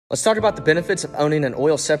Let's talk about the benefits of owning an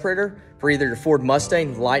oil separator for either your Ford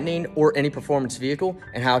Mustang, Lightning, or any performance vehicle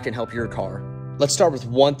and how it can help your car. Let's start with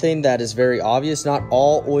one thing that is very obvious. Not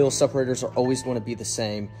all oil separators are always going to be the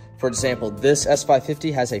same. For example, this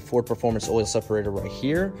S550 has a Ford Performance oil separator right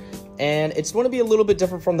here, and it's going to be a little bit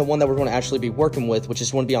different from the one that we're going to actually be working with, which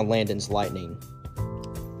is going to be on Landon's Lightning.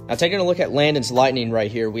 Now, taking a look at Landon's Lightning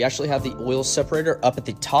right here, we actually have the oil separator up at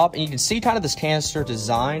the top, and you can see kind of this canister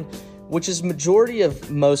design, which is majority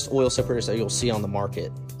of most oil separators that you'll see on the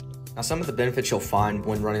market. Now, some of the benefits you'll find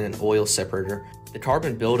when running an oil separator: the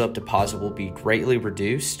carbon buildup deposit will be greatly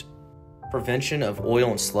reduced, prevention of oil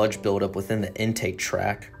and sludge buildup within the intake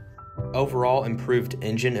track, overall improved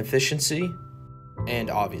engine efficiency, and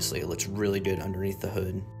obviously it looks really good underneath the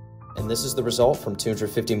hood. And this is the result from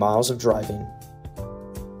 250 miles of driving.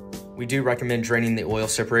 We do recommend draining the oil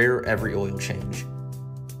separator every oil change.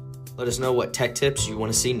 Let us know what tech tips you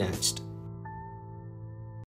want to see next.